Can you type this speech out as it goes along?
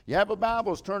You have a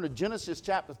Bible, turn to Genesis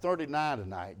chapter 39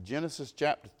 tonight. Genesis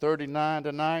chapter 39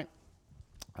 tonight.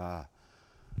 I'm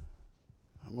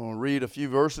going to read a few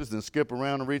verses, then skip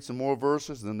around and read some more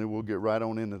verses, and then we'll get right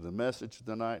on into the message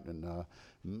tonight.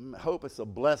 And hope it's a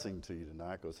blessing to you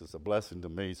tonight, because it's a blessing to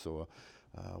me, so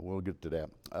we'll get to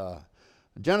that.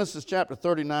 Genesis chapter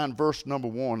 39, verse number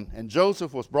 1. And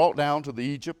Joseph was brought down to the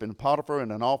Egypt, and Potiphar,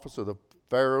 and an officer of the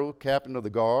Pharaoh, captain of the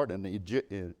guard, and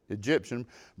the Egyptian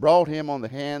brought him on the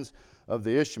hands of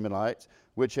the Ishmaelites,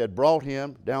 which had brought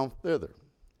him down thither.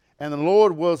 And the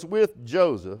Lord was with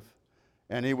Joseph,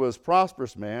 and he was a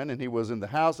prosperous man, and he was in the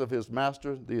house of his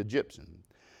master, the Egyptian.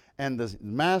 And the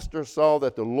master saw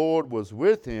that the Lord was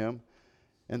with him,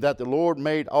 and that the Lord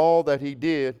made all that he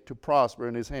did to prosper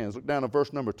in his hands. Look down at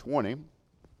verse number 20.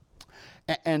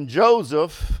 And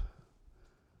Joseph,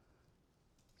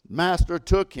 master,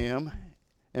 took him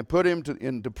and put him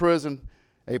into prison,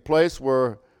 a place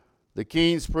where the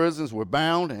king's prisons were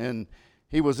bound, and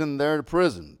he was in there in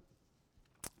prison.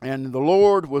 And the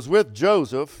Lord was with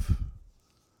Joseph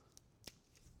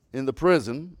in the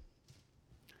prison.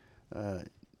 But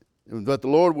the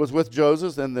Lord was with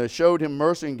Joseph, and they showed him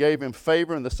mercy and gave him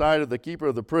favor in the sight of the keeper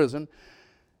of the prison.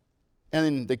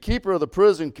 And the keeper of the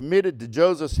prison committed to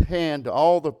Joseph's hand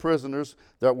all the prisoners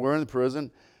that were in the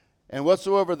prison, and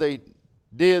whatsoever they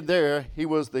did there, he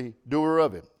was the doer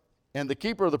of it. And the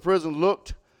keeper of the prison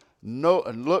looked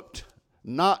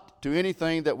not to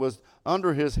anything that was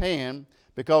under his hand,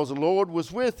 because the Lord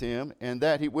was with him, and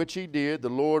that which he did, the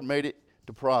Lord made it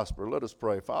to prosper. Let us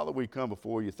pray. Father, we come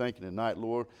before you thanking tonight,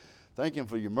 Lord. Thank you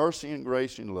for your mercy and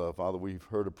grace and love. Father, we've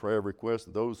heard a prayer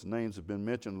request. Those names have been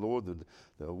mentioned, Lord,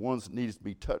 the ones that need to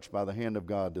be touched by the hand of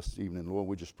God this evening. Lord,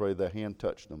 we just pray that hand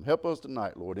touch them. Help us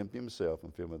tonight, Lord. Empty himself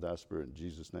and fill me with thy spirit. In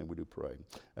Jesus' name we do pray.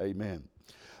 Amen.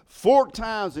 4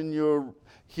 times in your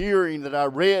hearing that I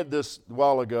read this a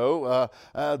while ago,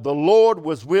 the Lord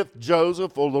was with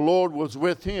Joseph, or the Lord was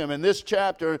with him. In this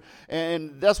chapter,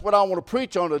 and that's what I want to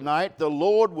preach on tonight, the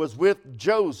Lord was with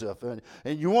Joseph. And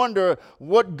you wonder,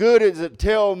 what good does it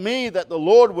tell me that the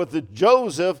Lord was with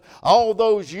Joseph all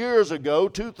those years ago,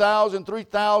 2,000,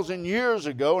 3,000 years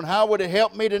ago, and how would it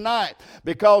help me tonight?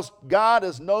 Because God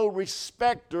is no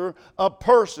respecter of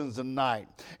persons tonight.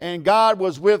 And God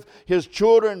was with his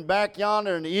children back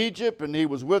yonder in Egypt, and he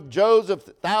was with Joseph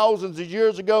thousands of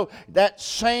years ago. That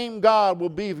same God will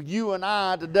be with you and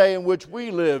I today, in which we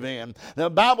live in. The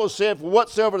Bible said, for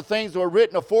whatsoever things were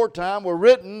written aforetime were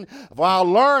written while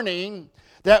learning,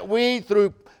 that we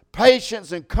through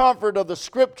patience and comfort of the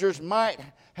Scriptures might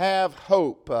have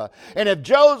hope. And if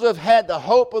Joseph had the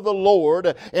hope of the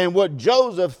Lord and what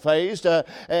Joseph faced,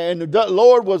 and the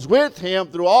Lord was with him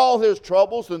through all his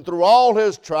troubles and through all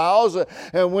his trials,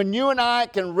 and when you and I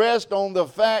can rest on the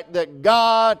fact that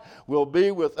God will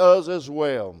be with us as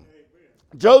well.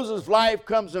 Amen. Joseph's life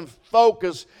comes in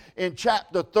focus in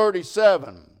chapter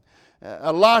 37.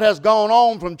 A lot has gone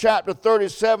on from chapter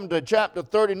 37 to chapter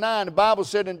 39. The Bible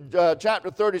said in chapter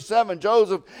 37,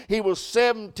 Joseph, he was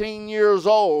 17 years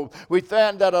old. We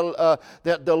found that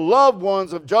the loved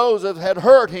ones of Joseph had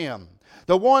hurt him.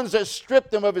 The ones that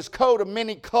stripped him of his coat of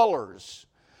many colors.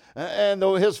 And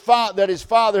his father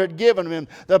had given him,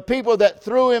 the people that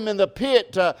threw him in the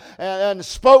pit and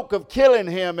spoke of killing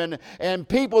him, and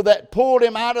people that pulled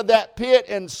him out of that pit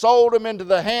and sold him into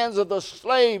the hands of the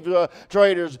slave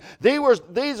traders.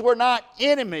 These were not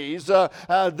enemies,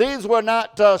 these were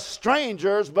not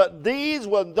strangers, but these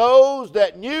were those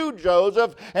that knew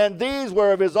Joseph, and these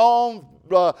were of his own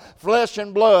flesh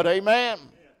and blood. Amen.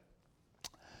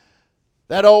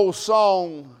 That old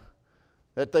song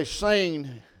that they sing,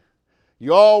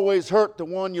 you always hurt the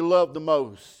one you love the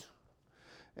most.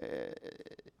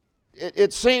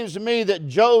 It seems to me that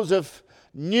Joseph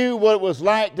knew what it was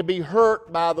like to be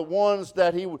hurt by the ones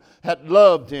that he had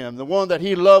loved him, the one that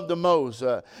he loved the most.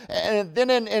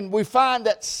 And we find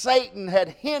that Satan had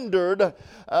hindered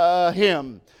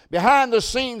him. Behind the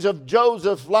scenes of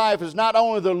Joseph's life is not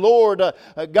only the Lord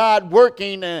God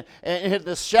working in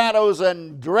the shadows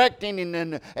and directing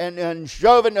and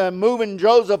shoving and moving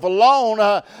Joseph along,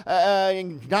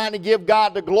 and trying to give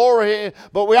God the glory,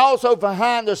 but we also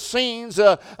behind the scenes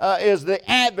is the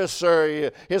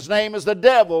adversary. His name is the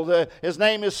devil. His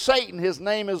name is Satan. His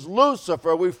name is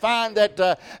Lucifer. We find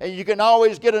that you can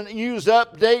always get a news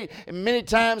update, and many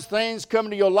times things come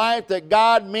to your life that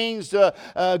God means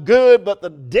good, but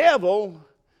the devil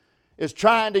is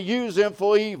trying to use them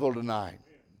for evil tonight.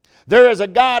 There is a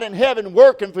God in heaven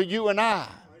working for you and I.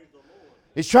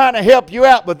 He's trying to help you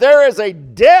out, but there is a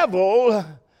devil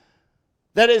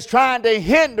that is trying to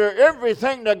hinder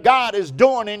everything that God is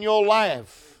doing in your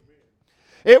life.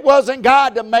 It wasn't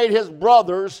God that made his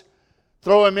brothers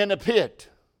throw him in the pit.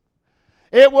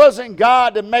 It wasn't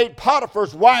God that made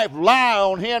Potiphar's wife lie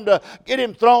on him to get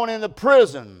him thrown in the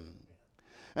prison.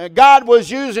 And God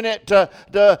was using it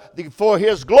for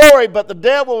his glory, but the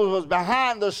devil was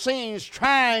behind the scenes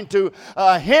trying to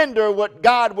hinder what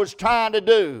God was trying to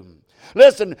do.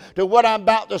 Listen to what I'm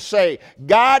about to say.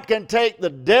 God can take the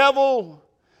devil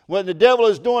when the devil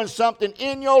is doing something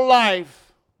in your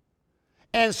life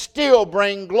and still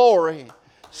bring glory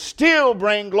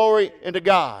into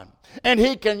God. And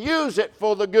he can use it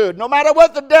for the good. No matter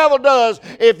what the devil does,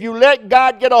 if you let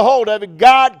God get a hold of it,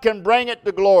 God can bring it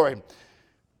to glory.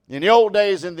 In the old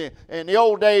days, in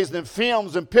the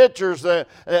films and pictures,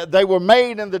 they were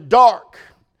made in the dark.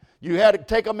 You had to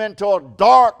take them into a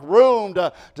dark room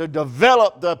to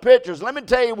develop the pictures. Let me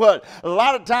tell you what, a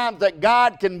lot of times that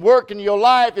God can work in your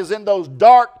life is in those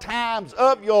dark times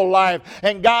of your life.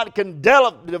 And God can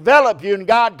develop you and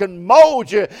God can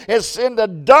mold you. It's in the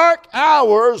dark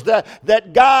hours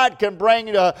that God can bring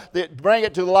it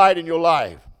to the light in your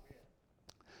life.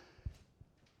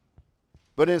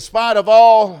 But in spite of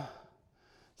all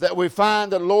that, we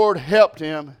find the Lord helped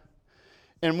him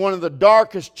in one of the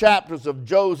darkest chapters of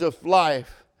Joseph's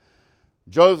life.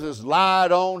 Joseph's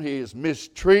lied on, he is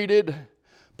mistreated,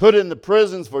 put in the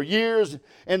prisons for years.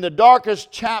 In the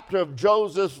darkest chapter of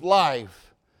Joseph's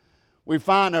life, we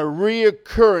find a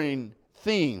reoccurring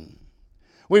theme.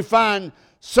 We find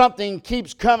something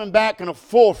keeps coming back in the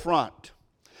forefront.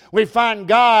 We find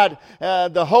God,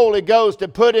 the Holy Ghost, to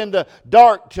put in the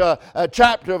dark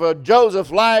chapter of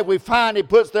Joseph's life. We find he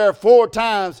puts there 4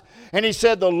 times. And he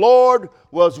said, the Lord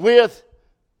was with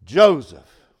Joseph.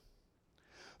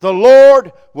 The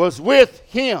Lord was with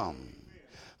him.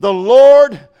 The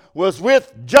Lord was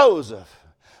with Joseph.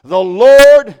 The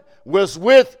Lord was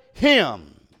with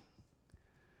him.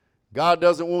 God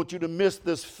doesn't want you to miss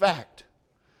this fact.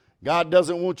 God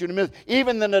doesn't want you to miss,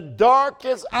 even in the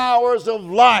darkest hours of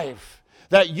life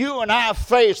that you and I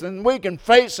face, and we can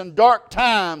face in dark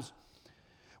times,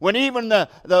 when even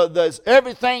the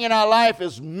everything in our life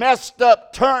is messed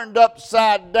up, turned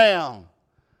upside down.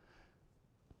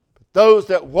 But those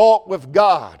that walk with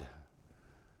God,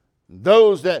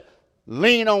 those that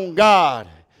lean on God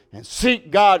and seek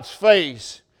God's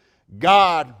face,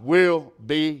 God will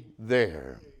be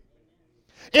there.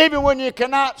 Even when you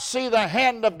cannot see the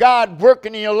hand of God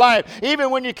working in your life,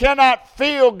 even when you cannot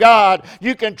feel God,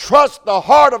 you can trust the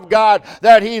heart of God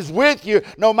that he's with you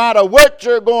no matter what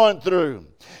you're going through.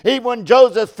 Even when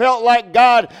Joseph felt like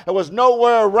God was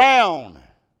nowhere around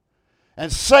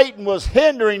and Satan was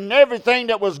hindering everything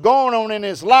that was going on in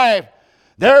his life,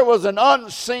 there was an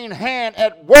unseen hand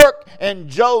at work in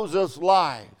Joseph's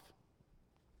life.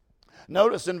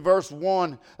 Notice in verse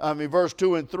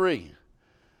 2 and 3.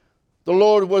 The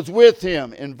Lord was with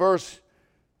him. In verse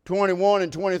 21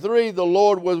 and 23, the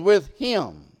Lord was with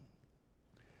him.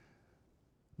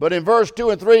 But in verse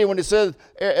 2 and 3, when it says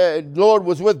Lord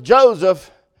was with Joseph,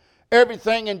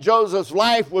 everything in Joseph's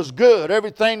life was good.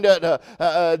 Everything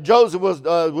that Joseph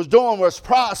was doing was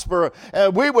prosper.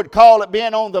 We would call it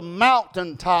being on the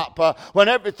mountaintop when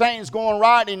everything's going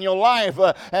right in your life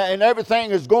and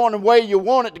everything is going the way you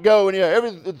want it to go, and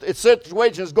every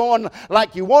situation is going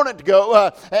like you want it to go.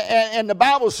 And the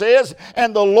Bible says,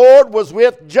 and the Lord was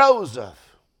with Joseph.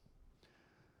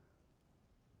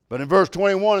 But in verse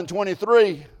 21 and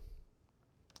 23,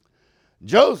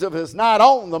 Joseph is not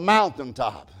on the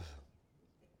mountaintop.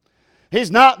 He's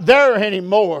not there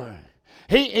anymore.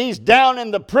 He's down in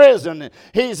the prison.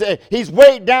 He's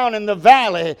way down in the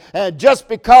valley. Just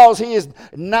because he is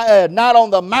not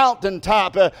on the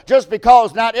mountaintop, just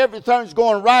because not everything's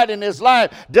going right in his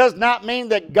life, does not mean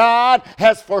that God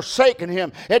has forsaken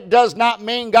him. It does not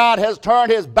mean God has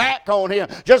turned his back on him.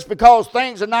 Just because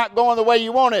things are not going the way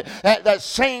you want it. That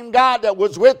same God that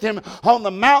was with him on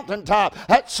the mountaintop,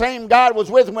 that same God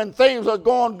was with him when things were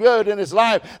going good in his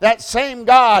life. That same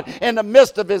God in the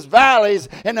midst of his valleys,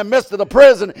 in the midst of the prison,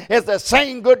 is the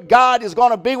same good God is going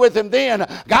to be with him then.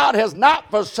 God has not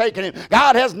forsaken him.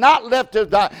 God has not left his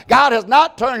God. God has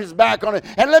not turned his back on him.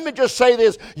 And let me just say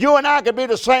this, you and I could be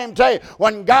the same day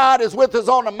when God is with us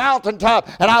on the mountaintop,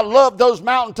 and I love those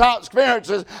mountaintop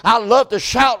experiences. I love to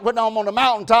shout when I'm on the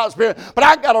mountaintop experience, but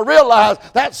I got to realize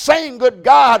that same good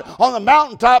God on the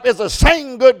mountaintop is the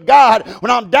same good God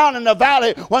when I'm down in the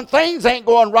valley, when things ain't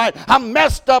going right, I'm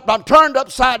messed up, I'm turned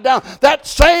upside down. That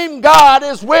same God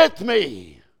is with me.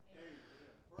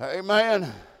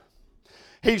 Amen.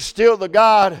 He's still the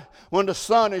God when the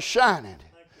sun is shining.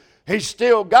 He's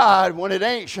still God when it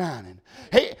ain't shining.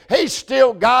 He's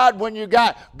still God when you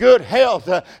got good health,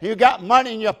 you got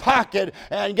money in your pocket,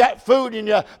 and you got food in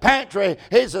your pantry.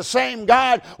 He's the same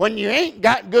God when you ain't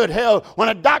got good health. When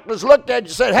a doctor's looked at you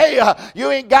and said, hey,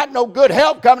 you ain't got no good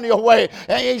health coming your way.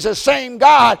 And He's the same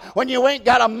God when you ain't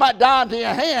got a dime to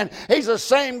your hand. He's the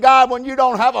same God when you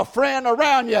don't have a friend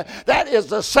around you. That is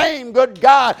the same good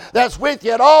God that's with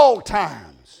you at all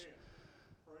times.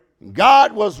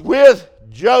 God was with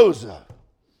Joseph.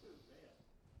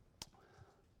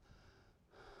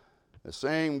 The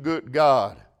same good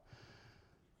God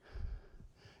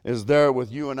is there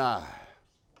with you and I.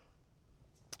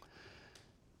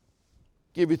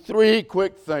 Give you 3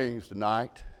 quick things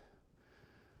tonight.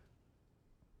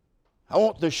 I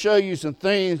want to show you some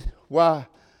things why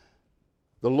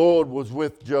the Lord was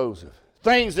with Joseph.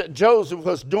 Things that Joseph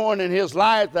was doing in his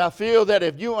life that I feel that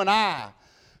if you and I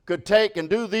could take and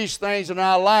do these things in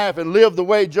our life and live the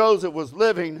way Joseph was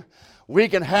living, we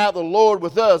can have the Lord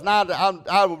with us. Now,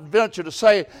 I would venture to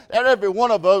say that every one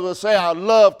of us will say, I'd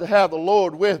love to have the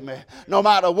Lord with me, no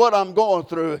matter what I'm going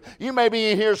through. You may be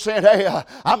in here saying, hey,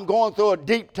 I'm going through a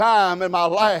deep time in my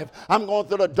life. I'm going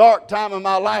through a dark time in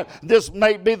my life. This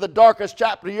may be the darkest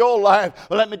chapter of your life.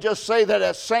 But let me just say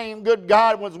that same good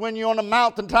God was when you're on the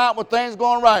mountaintop with things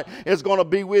going right, is going to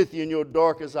be with you in your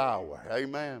darkest hour.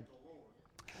 Amen.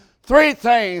 3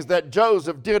 things that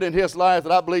Joseph did in his life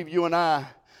that I believe you and I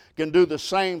can do the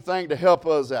same thing to help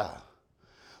us out.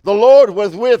 The Lord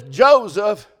was with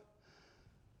Joseph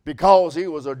because he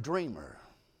was a dreamer.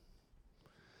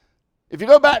 If you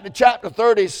go back to chapter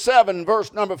 37,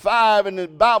 verse number 5, and the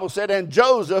Bible said, and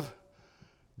Joseph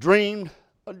dreamed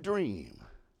a dream.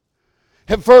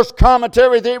 In first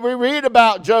commentary that we read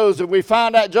about Joseph, we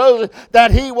find out Joseph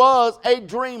that he was a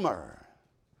dreamer.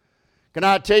 Can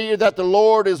I tell you that the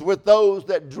Lord is with those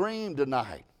that dream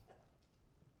tonight?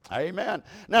 Amen.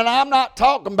 Now, I'm not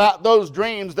talking about those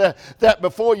dreams that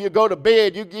before you go to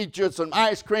bed, you get you some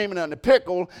ice cream and a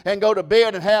pickle and go to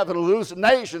bed and have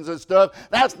hallucinations and stuff.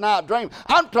 That's not a dream.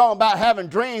 I'm talking about having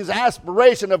dreams,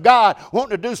 aspiration of God,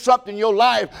 wanting to do something in your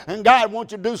life, and God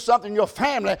wants you to do something in your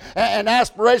family, and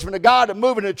aspiration of God to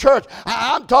move in the church.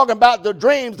 I'm talking about the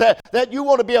dreams that you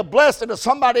want to be a blessing to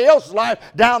somebody else's life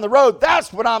down the road.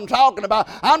 That's what I'm talking about.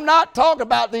 I'm not talking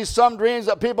about these some dreams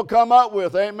that people come up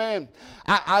with. Amen.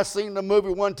 I seen the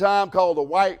movie one time called The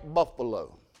White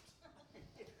Buffalo.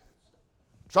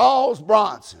 Charles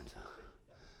Bronson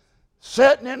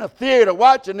sitting in a theater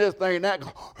watching this thing and that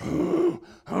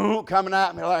coming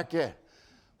at me like that.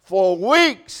 For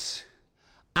weeks,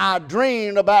 I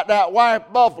dreamed about that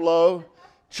white buffalo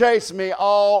chasing me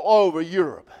all over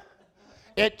Europe.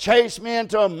 It chased me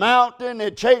into a mountain.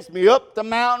 It chased me up the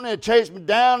mountain. It chased me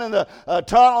down in the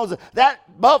tunnels.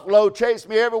 That buffalo chased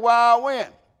me everywhere I went.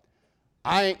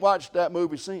 I ain't watched that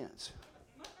movie since.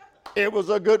 It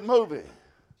was a good movie.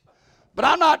 But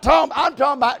I'm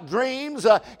talking about dreams.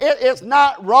 It's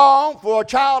not wrong for a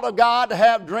child of God to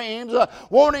have dreams,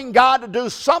 wanting God to do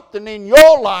something in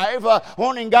your life,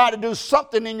 wanting God to do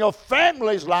something in your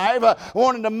family's life,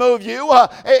 wanting to move you.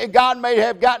 God may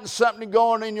have gotten something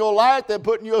going in your life that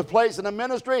putting you in a place in the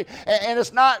ministry, and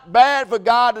it's not bad for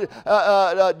God,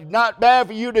 not bad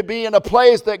for you to be in a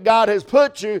place that God has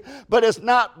put you, but it's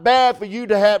not bad for you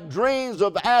to have dreams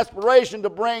of aspiration to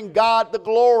bring God the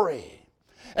glory.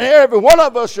 And every one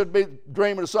of us should be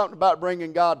dreaming of something about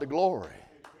bringing God to glory.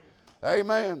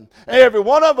 Amen. Every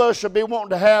one of us should be wanting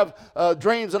to have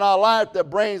dreams in our life that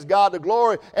brings God to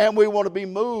glory, and we want to be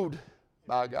moved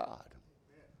by God.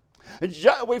 And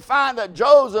we find that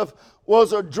Joseph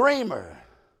was a dreamer.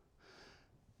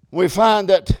 We find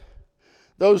that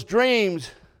those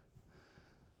dreams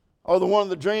are one of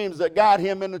the dreams that got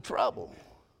him into trouble.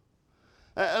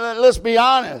 And let's be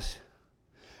honest.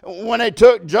 When they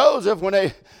took Joseph,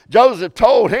 Joseph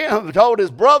told his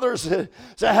brothers, said,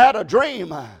 I had a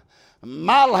dream.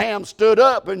 My lamb stood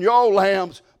up and your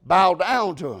lambs bowed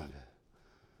down to him.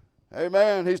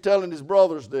 Amen. He's telling his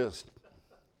brothers this.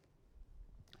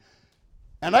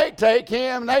 And they take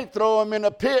him and they throw him in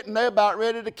a pit and they're about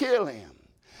ready to kill him.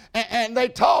 And they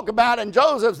talk about it, and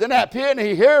Joseph's in that pit and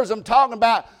he hears them talking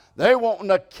about they wanting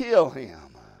to kill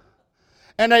him.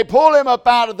 And they pull him up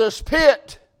out of this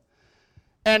pit.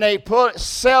 And they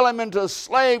sell him into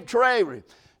slave trade.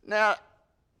 Now,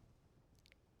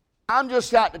 I'm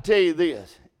just got to tell you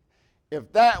this.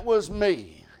 If that was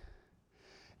me,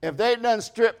 if they done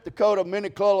stripped the coat of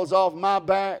many colors off my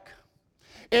back,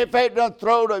 if they done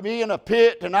thrown me in a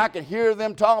pit and I could hear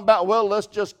them talking about, well, let's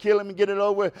just kill him and get it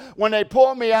over with. When they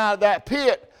pull me out of that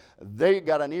pit, they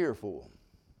got an earful.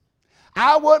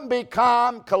 I wouldn't be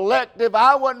calm, collective.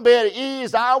 I wouldn't be at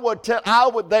ease.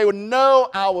 They would know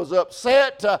I was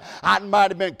upset. I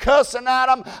might have been cussing at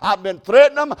them. I've been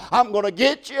threatening them. I'm going to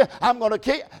get you. I'm going to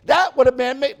kill you. That would have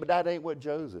been me. But that ain't what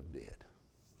Joseph did.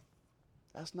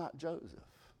 That's not Joseph.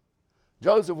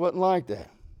 Joseph wasn't like that.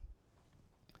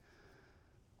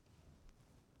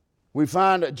 We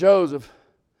find that Joseph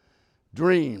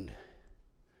dreamed.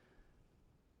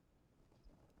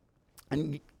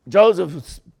 And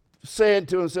Joseph said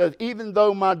to him, says, even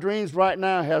though my dreams right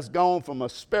now has gone from a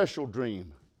special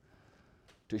dream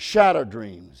to shattered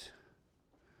dreams.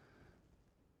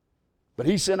 But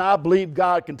he said, I believe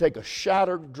God can take a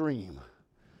shattered dream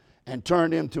and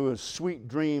turn it into a sweet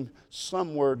dream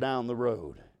somewhere down the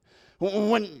road.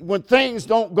 When things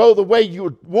don't go the way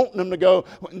you want them to go,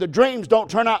 when the dreams don't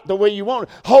turn out the way you want,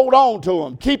 hold on to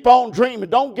them. Keep on dreaming.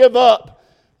 Don't give up,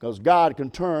 because God can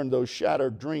turn those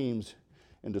shattered dreams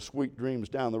into sweet dreams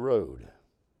down the road.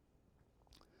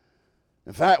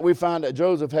 In fact, we find that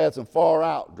Joseph had some far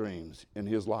out dreams in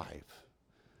his life.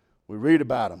 We read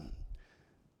about him.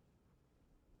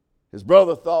 His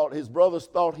brothers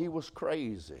thought he was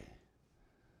crazy.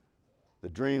 The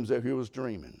dreams that he was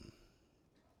dreaming.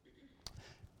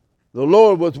 The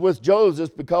Lord was with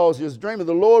Joseph because he was dreaming.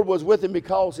 The Lord was with him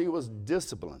because he was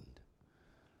disciplined.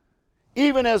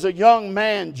 Even as a young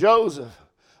man, Joseph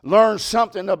learned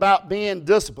something about being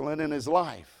disciplined in his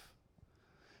life.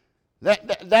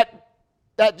 That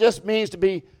just means to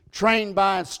be trained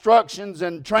by instructions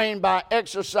and trained by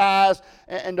exercise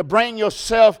and to bring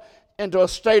yourself into a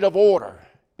state of order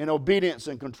and obedience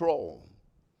and control.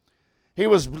 He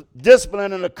was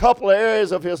disciplined in a couple of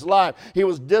areas of his life. He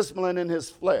was disciplined in his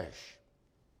flesh.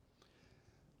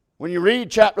 When you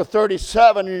read chapter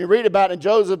 37 and you read about it,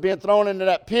 Joseph being thrown into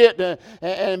that pit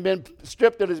and been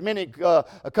stripped of his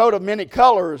a coat of many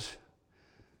colors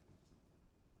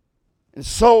and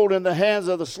sold in the hands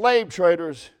of the slave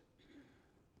traders,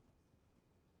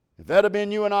 if that had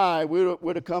been you and I, we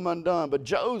would have come undone. But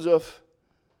Joseph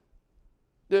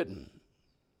didn't.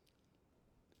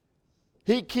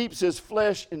 He keeps his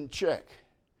flesh in check.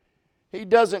 He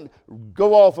doesn't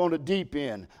go off on the deep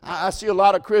end. I see a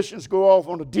lot of Christians go off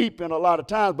on the deep end a lot of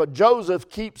times, but Joseph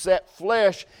keeps that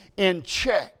flesh in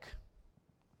check.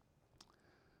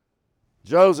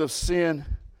 Joseph sinned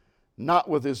not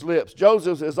with his lips.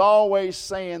 Joseph is always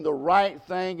saying the right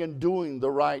thing and doing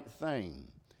the right thing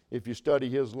if you study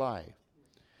his life.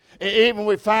 Even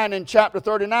we find in chapter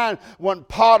 39 when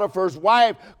Potiphar's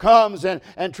wife comes and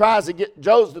tries to get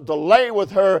Joseph to lay with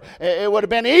her, it would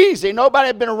have been easy. Nobody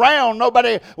had been around.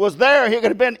 Nobody was there. It could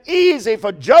have been easy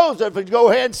for Joseph to go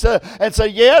ahead and say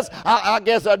yes, I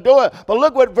guess I'll do it. But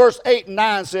look what verse 8 and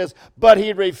 9 says. But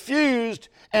he refused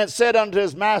and said unto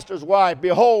his master's wife,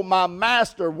 behold, my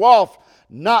master walked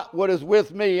not what is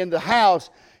with me in the house.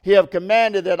 He have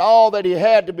commanded that all that he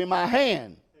had to be my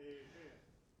hand.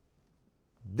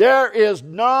 There is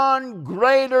none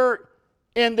greater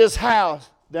in this house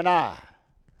than I.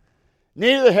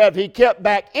 Neither have he kept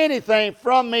back anything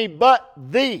from me but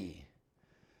thee,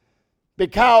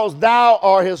 because thou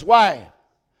art his wife.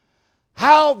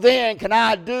 How then can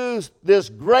I do this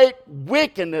great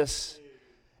wickedness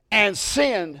and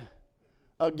sin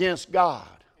against God?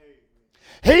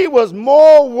 He was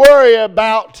more worried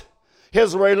about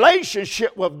his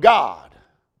relationship with God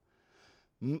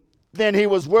than he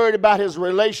was worried about his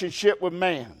relationship with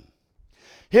man.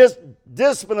 His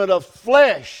discipline of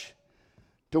flesh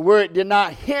to where it did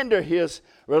not hinder his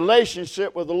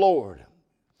relationship with the Lord.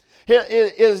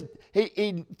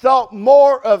 He thought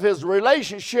more of his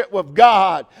relationship with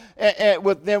God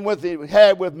than what he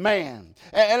had with man.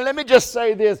 And let me just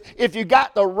say this. If you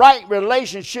got the right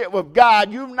relationship with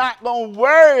God, you're not going to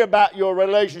worry about your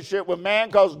relationship with man,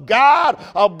 because God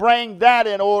will bring that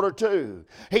in order too.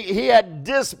 He had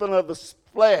discipline of the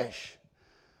flesh.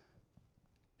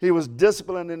 He was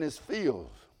disciplined in his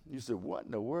field. You said, what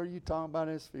in the world are you talking about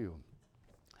in his field?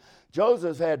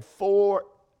 Joseph had 4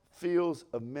 fields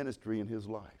of ministry in his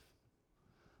life.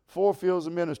 4 fields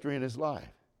of ministry in his life.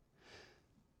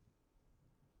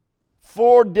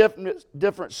 4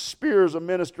 different spheres of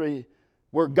ministry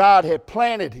where God had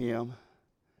planted him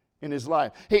in his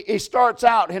life. He starts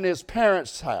out in his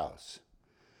parents' house.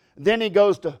 Then he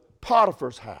goes to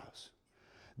Potiphar's house.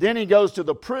 Then he goes to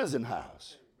the prison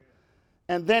house.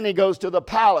 And then he goes to the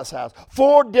palace house.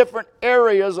 4 different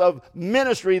areas of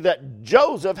ministry that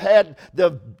Joseph had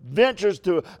the ventures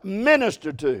to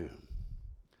minister to.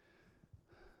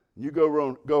 You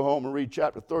go home and read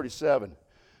chapter 37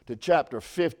 to chapter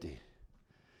 50.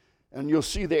 And you'll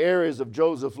see the areas of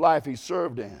Joseph's life he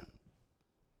served in.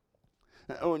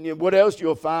 What else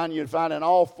you'll find? You'll find in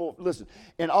all four, listen,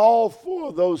 in all four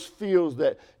of those fields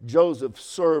that Joseph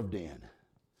served in,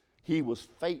 he was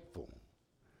faithful.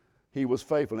 He was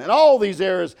faithful. In all these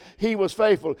areas, he was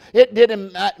faithful. It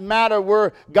didn't matter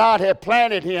where God had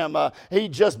planted him. He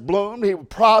just bloomed. He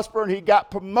prospered. He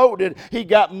got promoted. He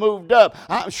got moved up.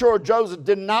 I'm sure Joseph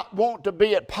did not want to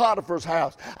be at Potiphar's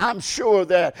house. I'm sure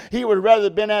that he would rather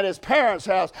have been at his parents'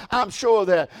 house. I'm sure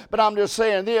that. But I'm just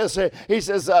saying this. He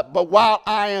says, but while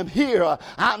I am here,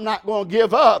 I'm not going to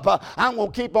give up. I'm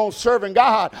going to keep on serving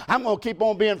God. I'm going to keep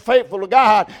on being faithful to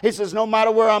God. He says, no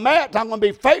matter where I'm at, I'm going to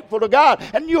be faithful to God.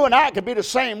 And you and I could be the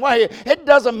same way. It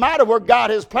doesn't matter where God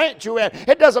has planted you at.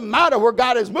 It doesn't matter where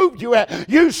God has moved you at.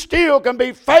 You still can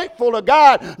be faithful to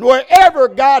God wherever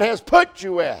God has put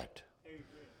you at.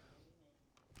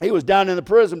 He was down in the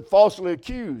prison falsely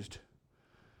accused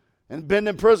and been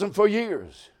in prison for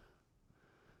years.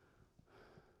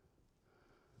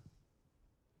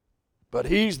 But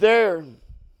he's there.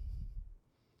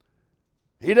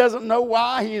 He doesn't know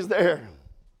why he's there.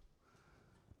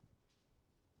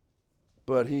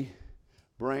 But he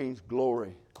brings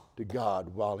glory to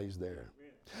God while he's there.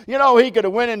 You know, he could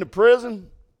have went into prison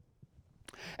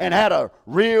and had a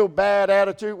real bad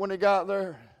attitude when he got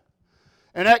there.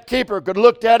 And that keeper could have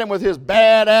looked at him with his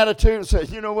bad attitude and said,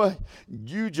 you know what,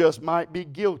 you just might be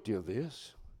guilty of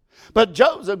this. But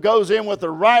Joseph goes in with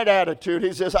the right attitude.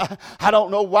 He says, I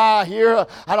don't know why I'm here.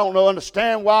 I don't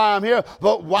understand why I'm here.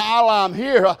 But while I'm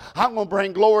here, I'm going to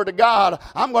bring glory to God.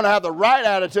 I'm going to have the right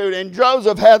attitude. And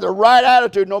Joseph had the right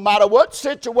attitude no matter what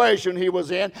situation he was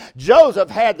in.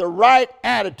 Joseph had the right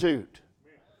attitude.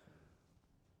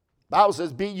 The Bible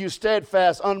says, be you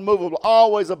steadfast, unmovable,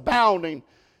 always abounding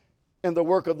in the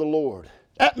work of the Lord.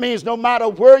 That means no matter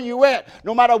where you're at,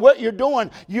 no matter what you're doing,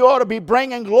 you ought to be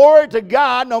bringing glory to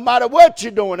God no matter what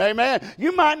you're doing. Amen.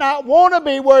 You might not want to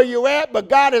be where you're at, but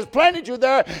God has planted you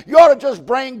there. You ought to just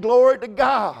bring glory to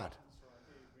God.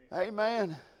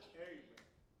 Amen.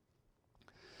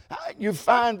 You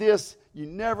find this, you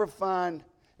never find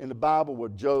in the Bible where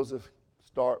Joseph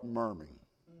start murmuring.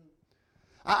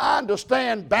 I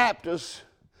understand Baptists,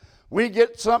 we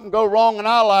get something go wrong in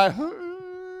our life.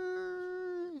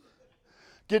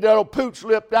 Get that old pooch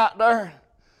lipped out there.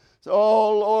 So,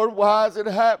 oh, Lord, why has it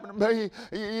happened to me?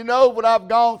 You know what I've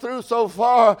gone through so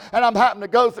far, and I'm having to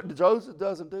go through. Joseph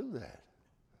doesn't do that.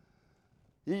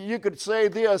 You could say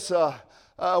this,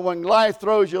 when life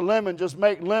throws you a lemon, just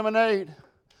make lemonade.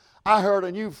 I heard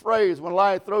a new phrase, when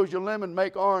life throws you a lemon,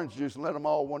 make orange juice and let them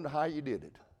all wonder how you did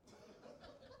it.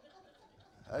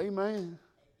 Amen.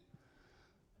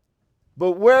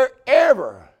 But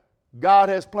wherever God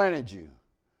has planted you,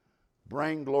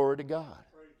 bring glory to God.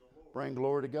 Bring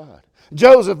glory to God.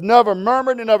 Joseph never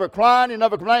murmured, he never cried, he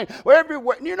never complained. Well,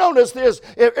 everywhere, you notice this,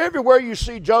 everywhere you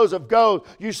see Joseph go,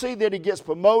 you see that he gets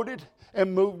promoted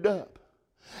and moved up.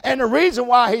 And the reason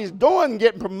why he's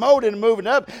getting promoted and moving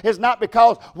up is not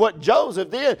because what Joseph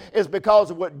did, it's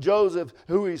because of what Joseph,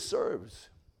 who he serves.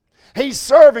 He's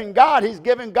serving God. He's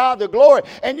giving God the glory.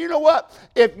 And you know what?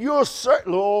 If you're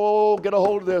get a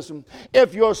hold of this.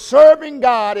 If you're serving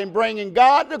God and bringing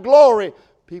God the glory,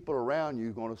 people around you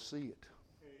are going to see it.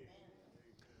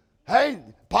 Hey,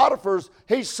 Potiphar's,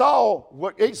 he saw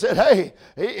what he said.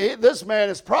 Hey, this man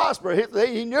is prosperous.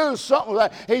 He knew something was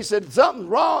that. He said something's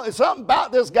wrong. Something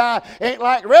about this guy ain't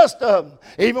like the rest of them.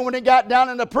 Even when he got down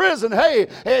in the prison,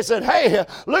 he said, hey,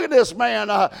 look at this man.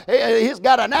 He's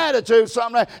got an attitude.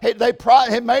 Something.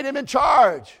 They made him in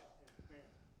charge.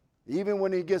 Even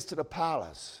when he gets to the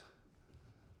palace,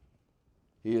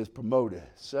 he is promoted,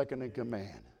 second in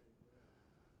command.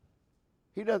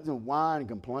 He doesn't whine and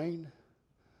complain.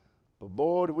 But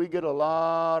boy, do we get a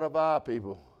lot of our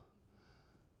people.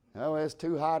 Oh, it's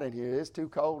too hot in here. It's too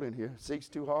cold in here. Seat's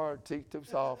too hard. Seat's too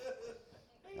soft.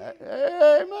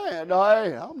 Amen. No,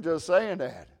 hey, I'm just saying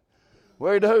that.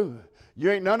 We do.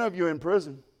 Ain't none of you in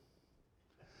prison.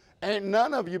 Ain't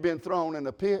none of you been thrown in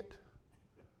the pit.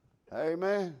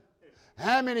 Amen.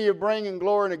 How many of you bringing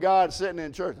glory to God sitting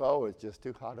in church? Oh, it's just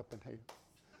too hot up in here.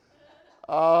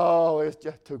 Oh, it's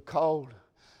just too cold.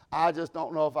 I just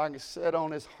don't know if I can sit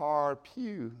on this hard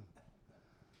pew.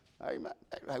 Amen.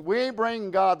 We ain't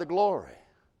bringing God the glory.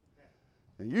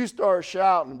 And you start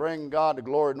shouting and bringing God the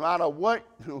glory, no matter what,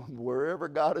 wherever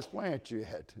God has planted you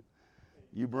at,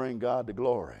 you bring God the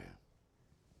glory.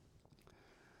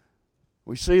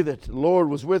 We see that the Lord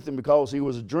was with him because he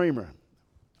was a dreamer.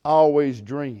 Always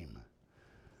dream.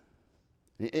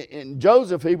 In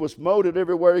Joseph, he was promoted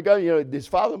everywhere he goes. You know, his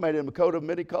father made him a coat of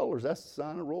many colors. That's the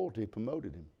sign of royalty. He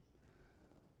promoted him.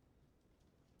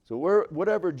 So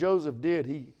whatever Joseph did,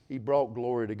 he brought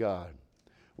glory to God.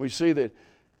 We see that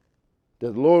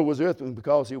that the Lord was with him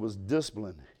because he was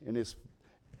disciplined in his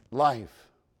life.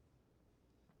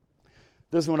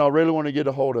 This one I really want to get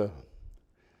a hold of.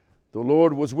 The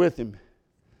Lord was with him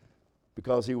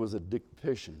because he was a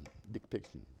depiction.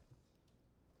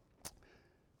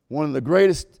 One of the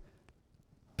greatest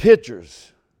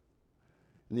pictures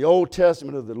in the Old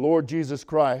Testament of the Lord Jesus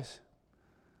Christ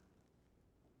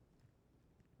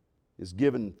is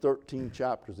given 13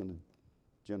 chapters in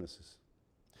Genesis.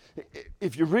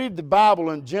 If you read the Bible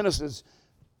in Genesis,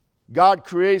 God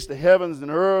creates the heavens and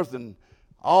earth and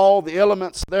all the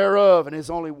elements thereof, and it's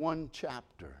only one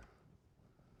chapter.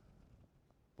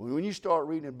 When you start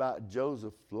reading about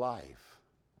Joseph's life,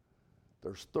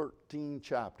 there's 13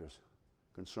 chapters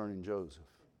concerning Joseph.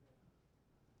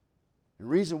 The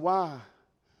reason why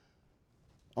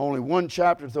only one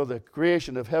chapter of the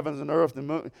creation of heavens and earth and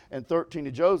moon, and 13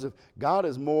 of Joseph, God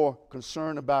is more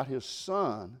concerned about his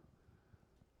son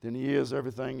than he is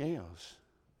everything else.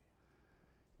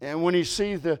 And when you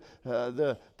see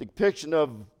the depiction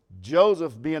of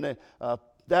Joseph being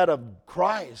that of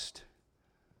Christ,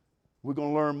 we're going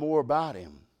to learn more about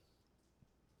him.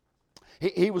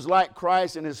 He was like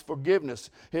Christ in his forgiveness.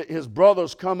 His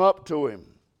brothers come up to him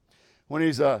when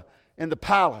he's in the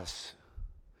palace.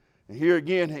 And here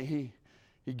again,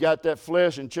 he got that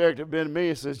flesh and character in me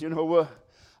and says, you know what?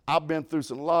 I've been through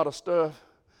a lot of stuff.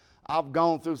 I've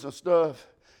gone through some stuff.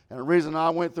 And the reason I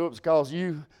went through it is because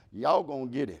y'all going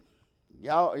to get it.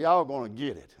 Y'all going to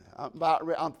get it.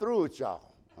 I'm through with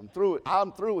y'all. I'm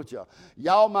through with y'all.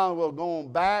 Y'all might as well go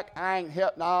on back. I ain't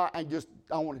helping. No, I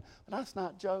want to. But that's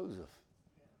not Joseph.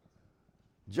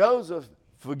 Joseph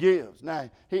forgives. Now,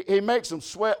 he makes them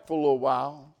sweat for a little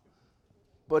while,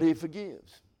 but he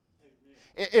forgives.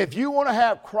 If you want to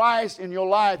have Christ in your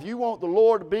life, you want the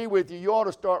Lord to be with you, you ought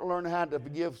to start learning how to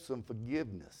give some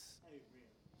forgiveness.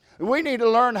 We need to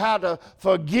learn how to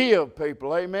forgive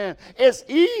people, amen. It's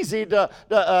easy to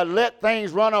let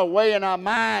things run away in our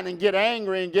mind and get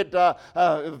angry and get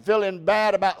feeling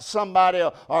bad about somebody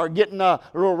or getting a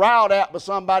little riled out by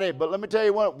somebody. But let me tell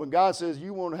you what, when God says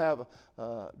you want to have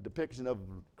a depiction of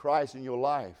Christ in your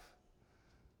life,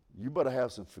 you better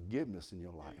have some forgiveness in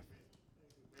your life.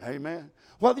 Amen.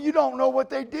 Well, you don't know what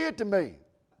they did to me.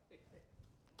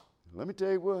 Let me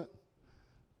tell you what.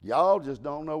 Y'all just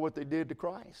don't know what they did to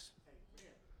Christ.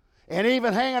 And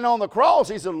even hanging on the cross,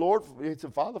 he said,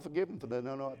 Father, forgive them for they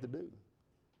don't know what to do.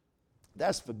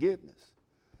 That's forgiveness.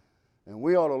 And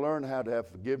we ought to learn how to have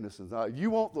forgiveness. If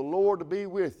you want the Lord to be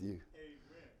with you,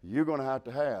 you're going to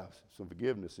have some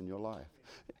forgiveness in your life.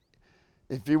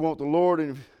 If you want the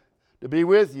Lord to be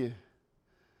with you,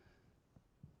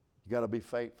 you got to be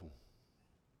faithful.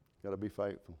 You got to be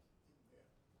faithful.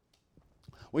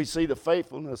 We see the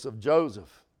faithfulness of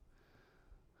Joseph.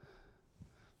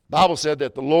 The Bible said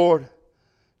that the Lord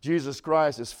Jesus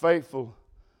Christ is faithful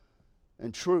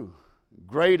and true.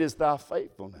 Great is thy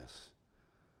faithfulness.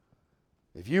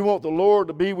 If you want the Lord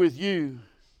to be with you,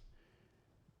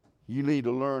 you need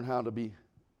to learn how to be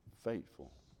faithful.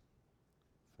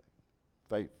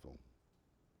 Faithful.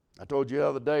 I told you the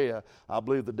other day, I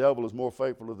believe the devil is more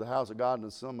faithful to the house of God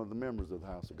than some of the members of the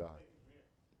house of God.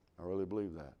 I really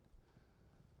believe that.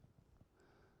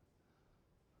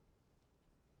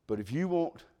 But if you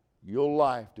want your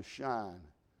life to shine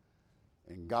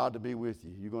and God to be with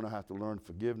you, you're going to have to learn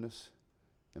forgiveness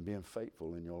and being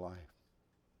faithful in your life.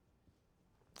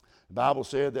 The Bible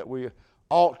said that we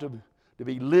ought to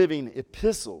be living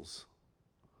epistles,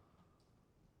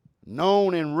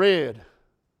 known and read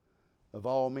of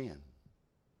all men.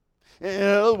 In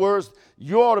other words,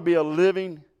 you ought to be a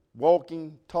living,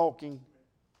 walking, talking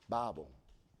Bible.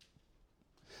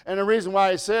 And the reason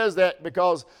why it says that,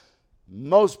 because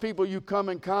most people you come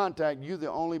in contact, you're the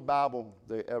only Bible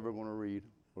they're ever going to read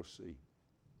or see.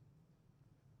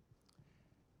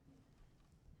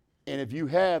 And if you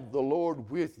have the Lord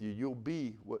with you, you'll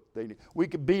be what they need. We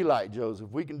can be like Joseph.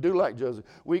 We can do like Joseph.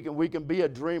 We can be a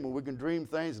dreamer. We can dream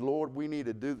things. Lord, we need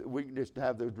to do that. We can just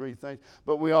have those dream things.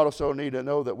 But we also need to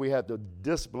know that we have the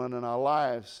discipline in our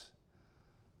lives.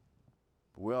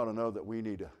 We ought to know that we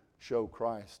need to show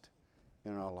Christ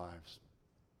in our lives.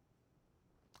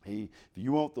 If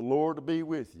you want the Lord to be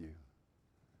with you,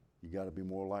 you got to be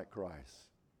more like Christ.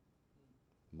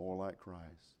 More like Christ.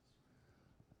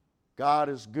 God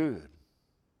is good.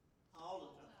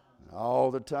 All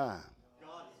the time.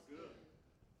 God is good.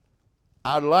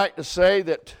 I'd like to say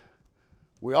that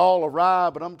we all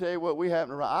arrive, but I'm telling you what, we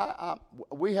haven't arrived.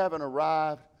 We haven't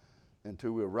arrived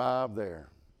until we arrive there.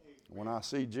 When I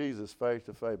see Jesus face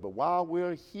to face. But while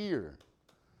we're here,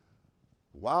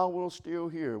 while we're still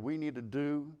here, we need to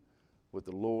do what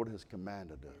the Lord has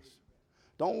commanded us.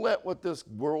 Don't let what this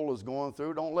world is going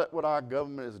through, don't let what our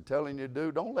government is telling you to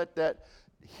do, don't let that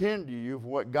hinder you of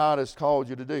what God has called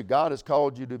you to do. God has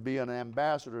called you to be an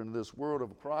ambassador in this world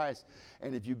of Christ.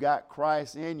 And if you got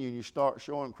Christ in you and you start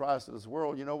showing Christ to this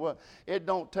world, you know what? It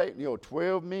don't take,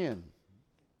 12 men.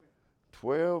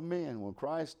 12 men. When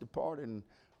Christ departed and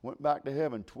went back to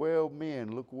heaven, 12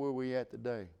 men. Look where we at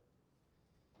today.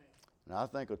 And I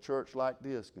think a church like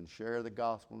this can share the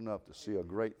gospel enough to see a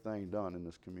great thing done in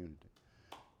this community.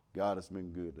 God has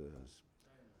been good to us.